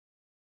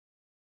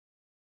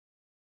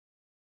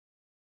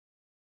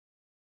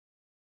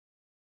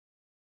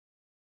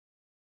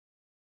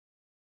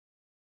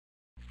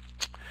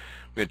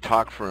We're going to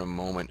talk for a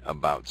moment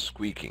about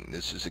squeaking.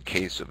 This is a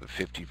case of a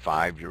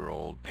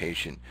 55-year-old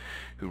patient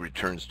who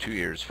returns 2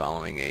 years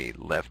following a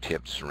left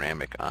hip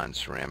ceramic on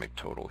ceramic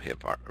total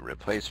hip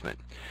replacement.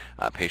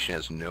 Patient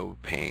has no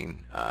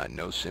pain,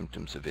 no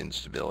symptoms of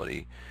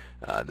instability.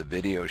 The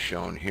video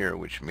shown here,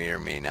 which may or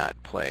may not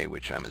play,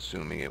 which I'm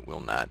assuming it will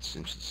not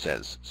since it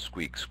says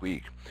squeak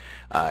squeak,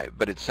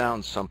 but it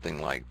sounds something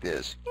like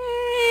this.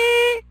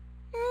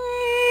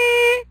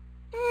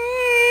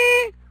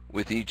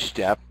 With each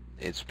step,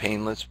 it's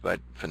painless but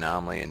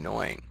phenomenally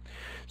annoying.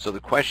 So the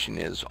question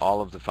is,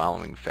 all of the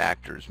following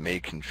factors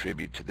may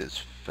contribute to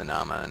this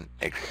phenomenon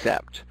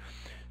except,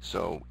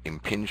 so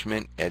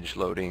impingement, edge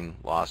loading,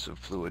 loss of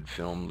fluid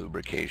film,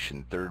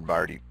 lubrication, third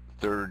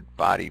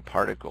body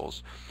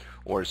particles,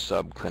 or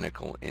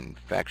subclinical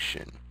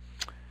infection.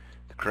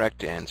 The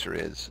correct answer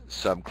is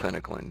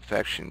subclinical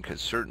infection,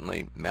 because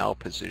certainly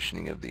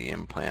malpositioning of the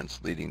implants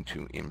leading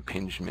to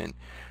impingement,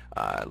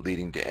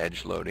 leading to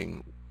edge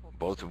loading,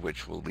 both of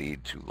which will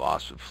lead to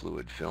loss of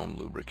fluid film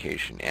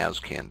lubrication,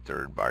 as can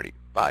third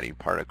body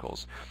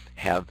particles,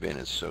 have been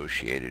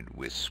associated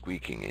with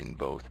squeaking in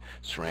both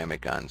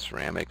ceramic on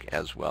ceramic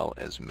as well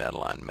as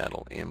metal on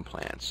metal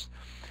implants.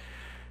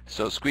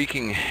 So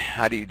squeaking,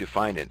 how do you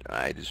define it?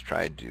 I just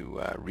tried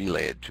to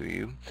relay it to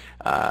you.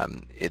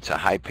 It's a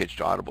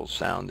high-pitched audible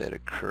sound that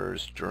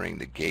occurs during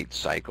the gait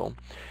cycle.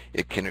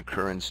 It can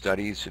occur in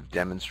studies have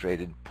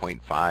demonstrated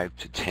 0.5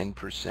 to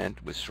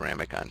 10% with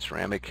ceramic on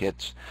ceramic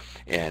hips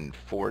and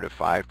 4 to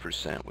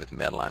 5% with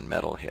metal on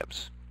metal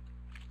hips.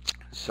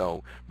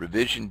 So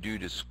revision due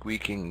to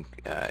squeaking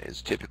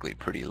is typically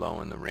pretty low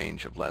in the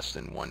range of less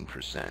than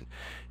 1%.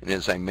 And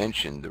as I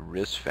mentioned, the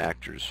risk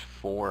factors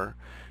for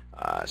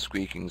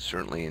squeaking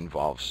certainly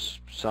involves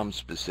some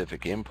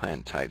specific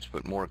implant types,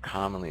 but more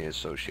commonly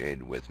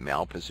associated with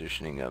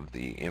malpositioning of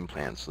the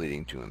implants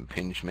leading to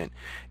impingement,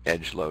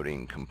 edge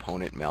loading,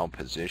 component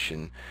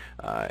malposition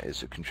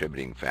is a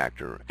contributing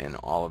factor, and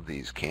all of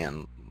these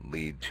can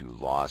lead to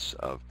loss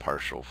of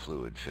partial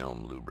fluid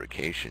film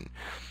lubrication.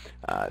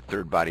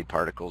 Third body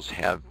particles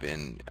have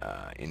been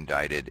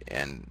indicted,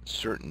 and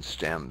certain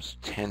stems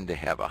tend to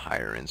have a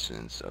higher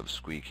incidence of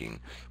squeaking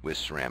with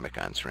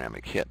ceramic on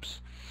ceramic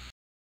hips.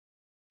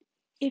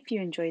 If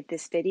you enjoyed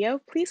this video,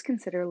 please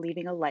consider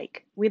leaving a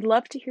like. We'd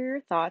love to hear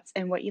your thoughts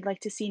and what you'd like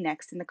to see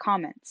next in the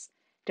comments.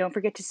 Don't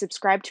forget to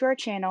subscribe to our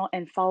channel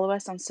and follow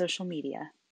us on social media.